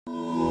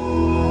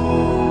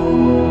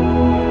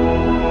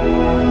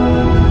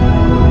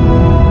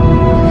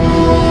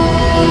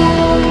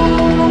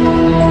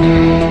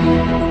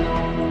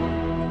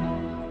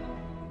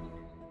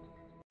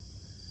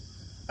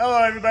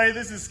everybody,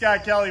 this is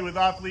Scott Kelly with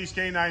OffLeash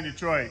K9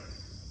 Detroit.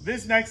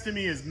 This next to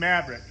me is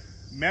Maverick.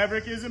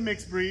 Maverick is a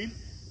mixed breed.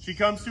 She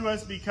comes to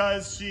us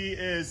because she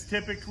is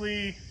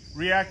typically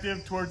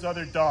reactive towards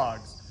other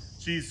dogs.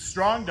 She's a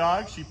strong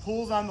dog. She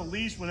pulls on the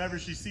leash whenever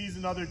she sees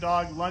another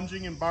dog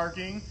lunging and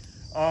barking.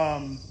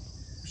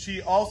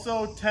 She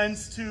also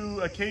tends to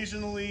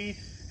occasionally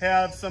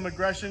have some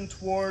aggression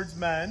towards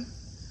men.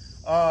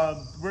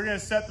 We're going to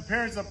set the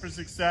parents up for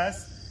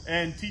success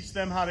and teach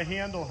them how to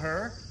handle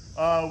her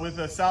with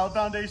a solid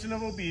foundation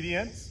of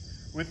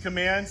obedience, with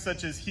commands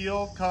such as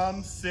heel,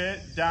 come,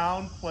 sit,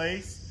 down,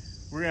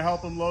 place. We're going to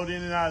help them load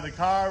in and out of the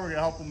car. We're going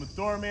to help them with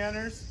door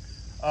manners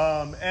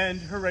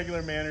and her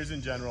regular manners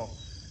in general,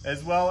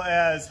 as well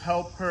as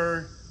help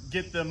her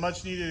get the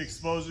much needed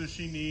exposure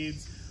she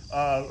needs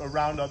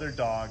around other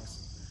dogs.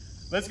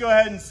 Let's go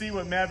ahead and see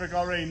what Maverick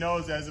already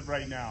knows as of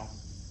right now.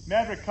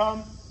 Maverick,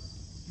 come.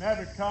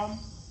 Maverick, come.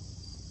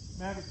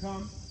 Maverick,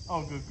 come.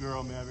 Oh, good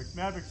girl, Maverick.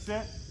 Maverick,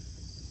 sit.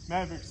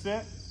 Maverick,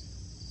 sit.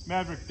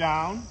 Maverick,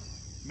 down.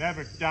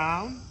 Maverick,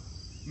 down.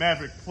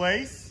 Maverick,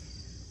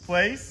 place.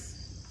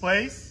 Place.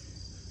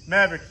 Place.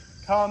 Maverick,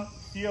 come.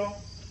 Heel.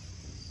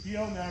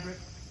 Heel, Maverick.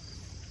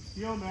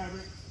 Heel,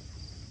 Maverick.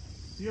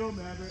 Heel,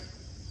 Maverick.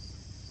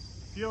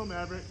 Heel,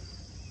 Maverick.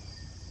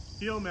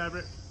 Heel,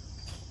 Maverick.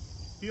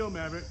 Heel,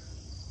 Maverick.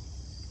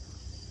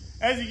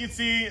 As you can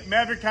see,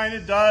 Maverick kind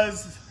of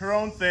does her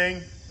own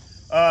thing.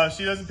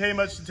 She doesn't pay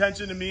much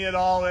attention to me at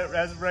all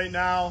as of right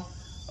now.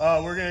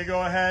 We're going to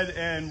go ahead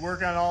and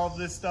work on all of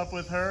this stuff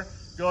with her.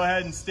 Go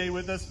ahead and stay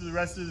with us for the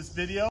rest of this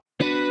video.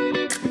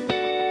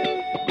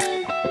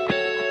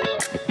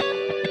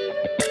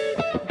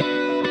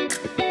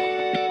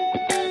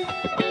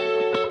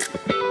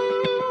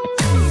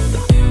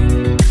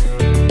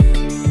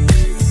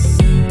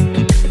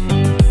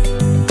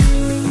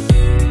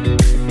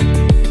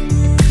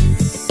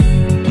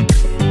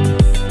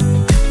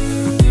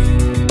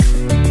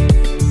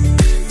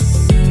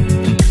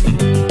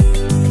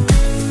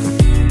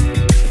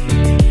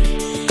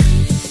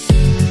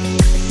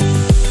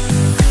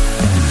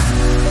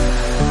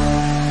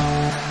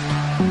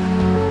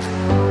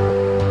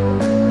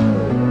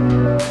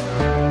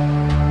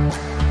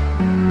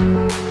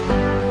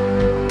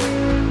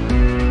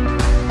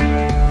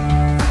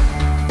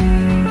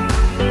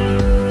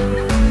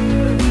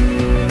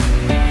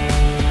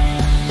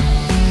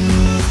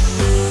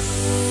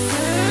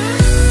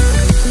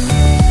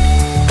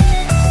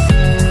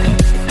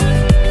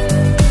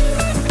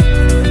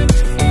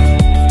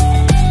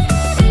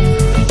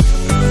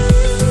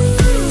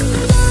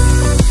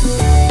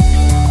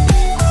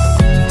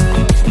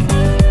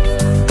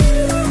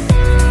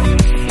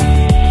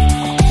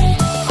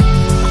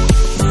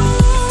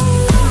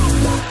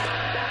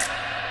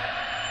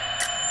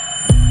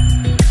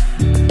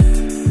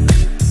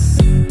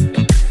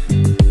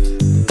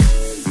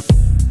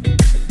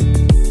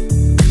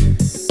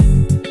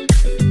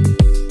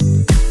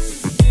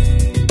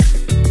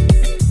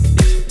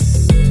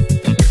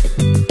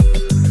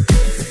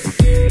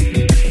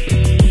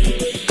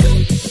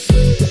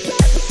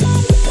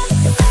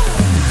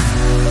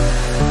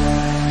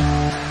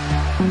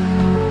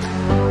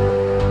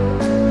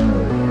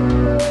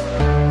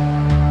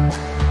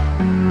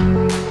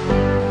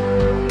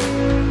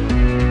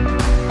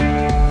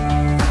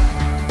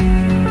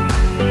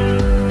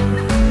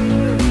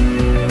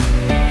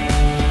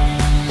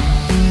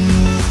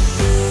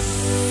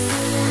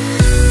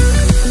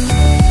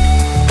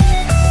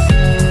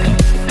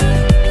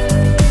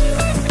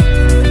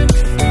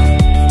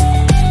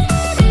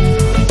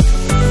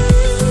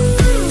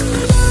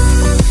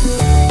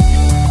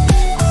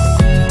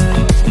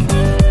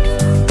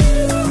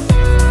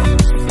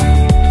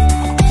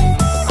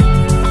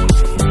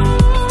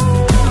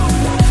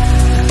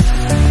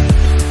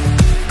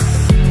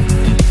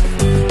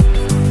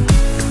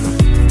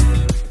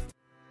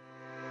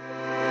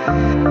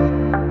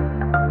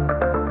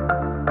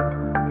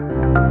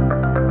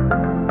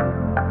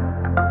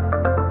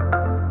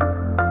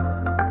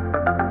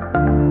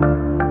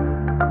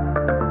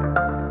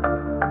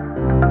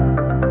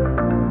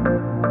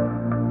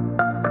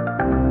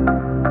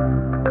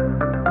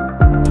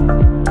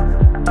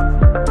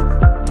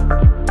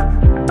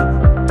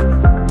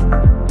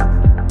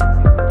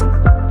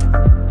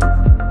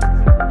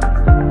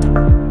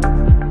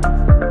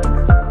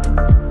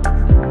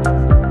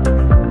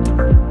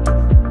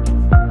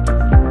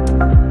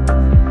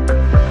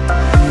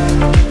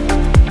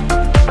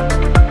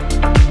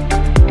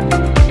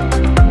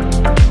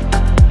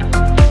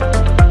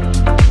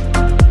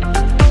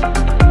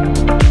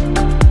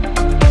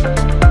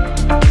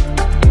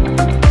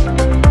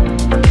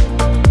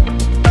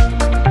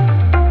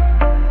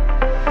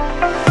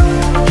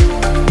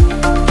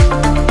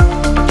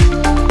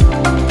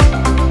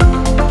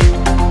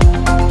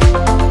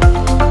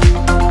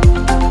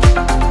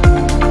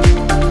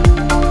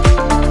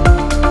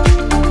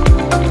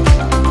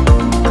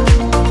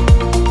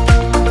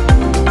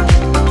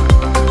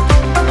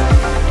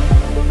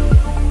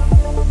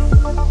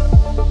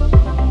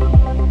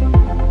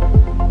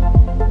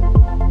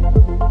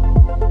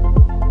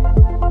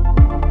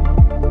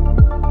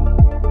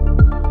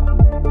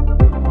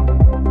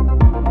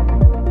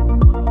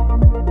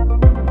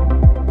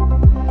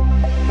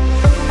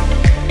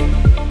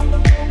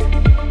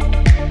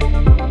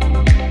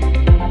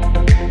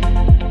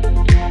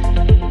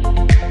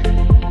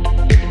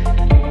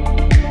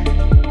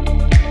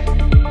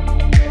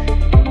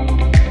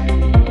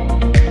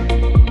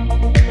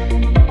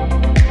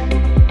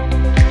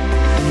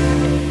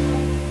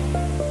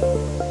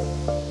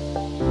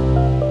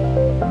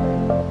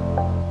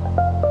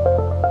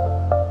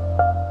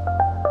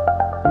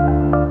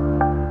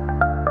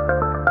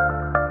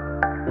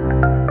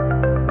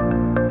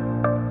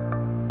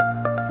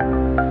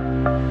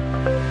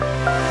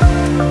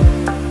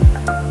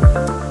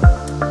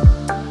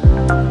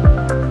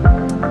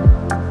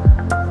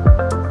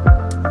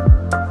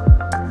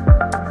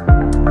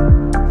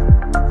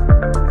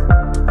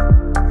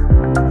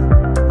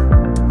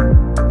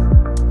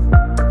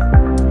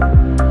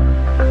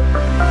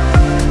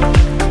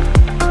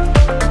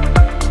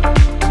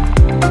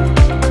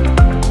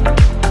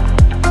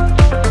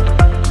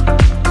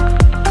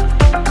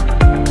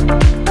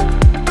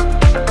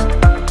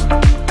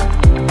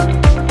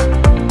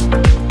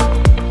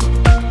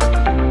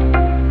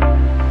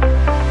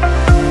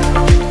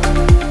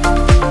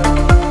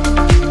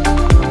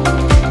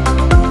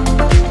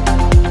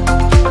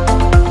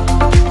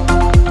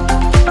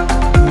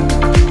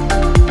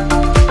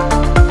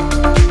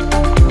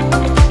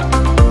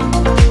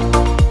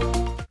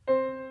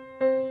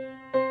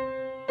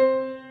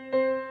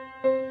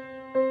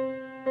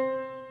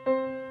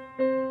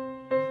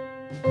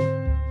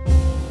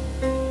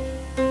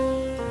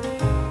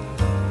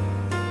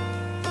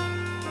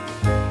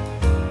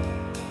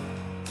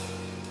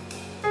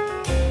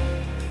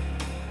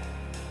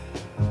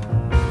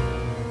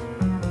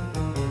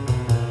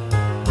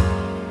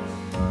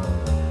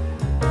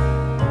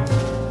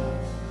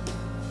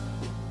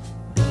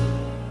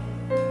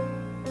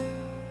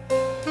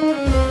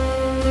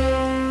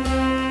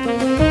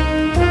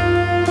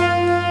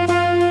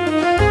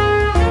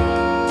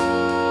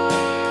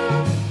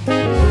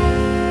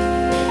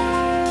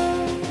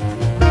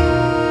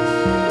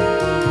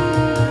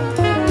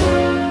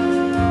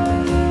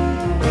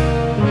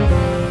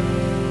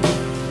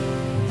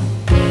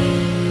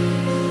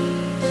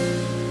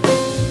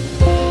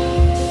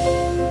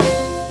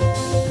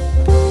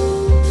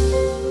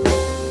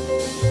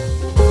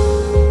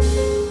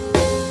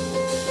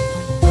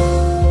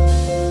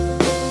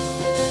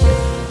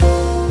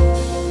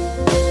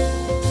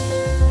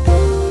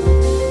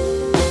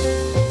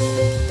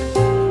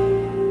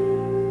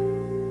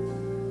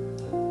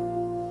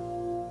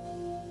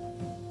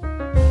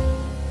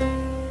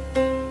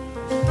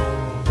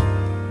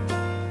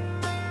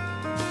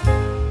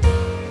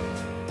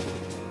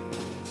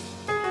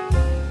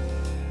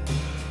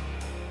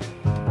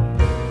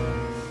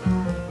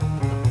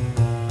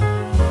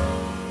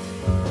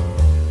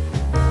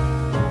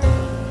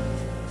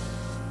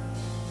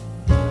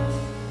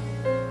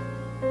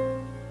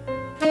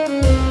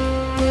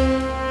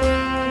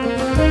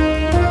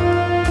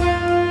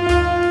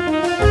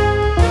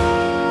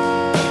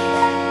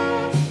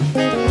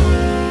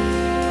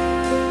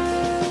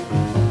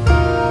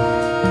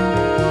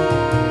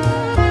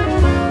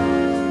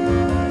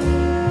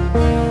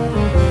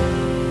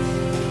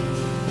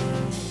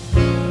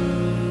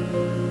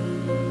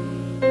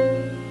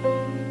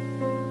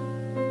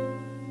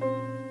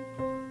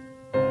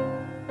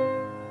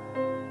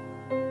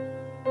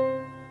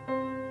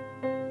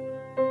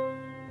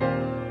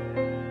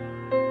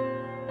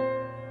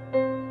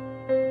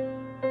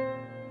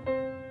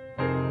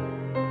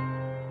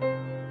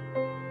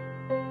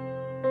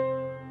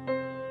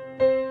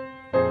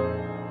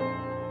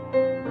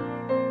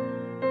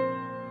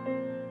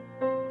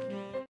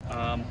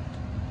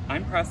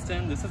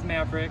 Preston. This is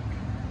Maverick.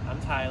 I'm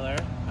Tyler.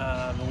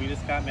 And we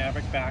just got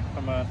Maverick back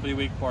from a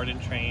 3-week board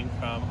and train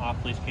from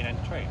OffLeash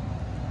K9 Detroit.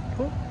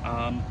 Cool.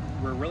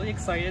 We're really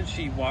excited.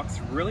 She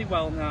walks really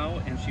well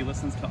now, and she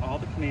listens to all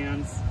the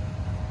commands.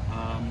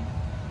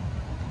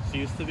 She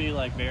used to be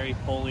like very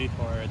pulley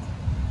towards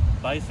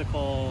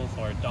bicycles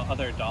or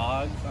other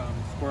dogs,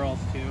 squirrels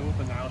too,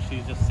 but now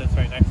she just sits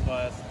right next to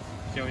us.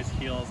 She always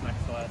heels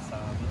next to us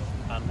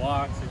on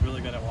walks. She's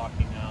really good at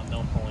walking now.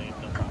 No pulling,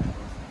 no problems.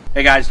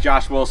 Hey guys,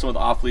 Josh Wilson with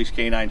OffLeash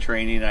K9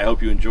 Training, and I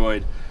hope you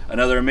enjoyed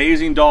another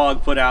amazing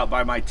dog put out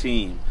by my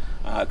team.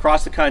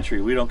 Across the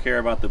country, we don't care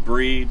about the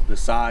breed, the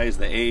size,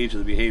 the age,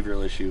 or the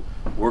behavioral issue.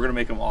 We're going to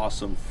make them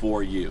awesome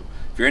for you.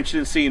 If you're interested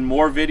in seeing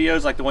more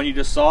videos like the one you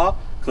just saw,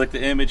 click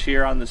the image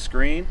here on the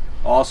screen.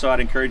 Also, I'd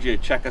encourage you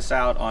to check us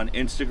out on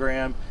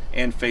Instagram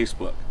and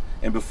Facebook.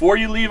 And before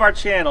you leave our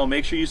channel,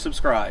 make sure you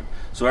subscribe.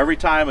 So every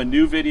time a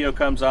new video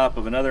comes up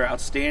of another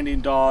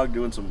outstanding dog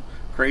doing some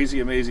crazy,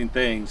 amazing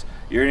things,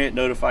 you're going to get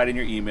notified in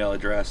your email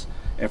address.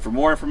 And for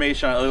more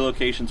information on other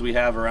locations we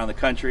have around the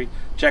country,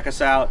 check us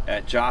out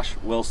at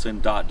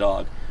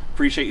joshwilson.dog.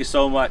 Appreciate you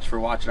so much for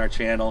watching our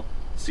channel.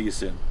 See you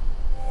soon.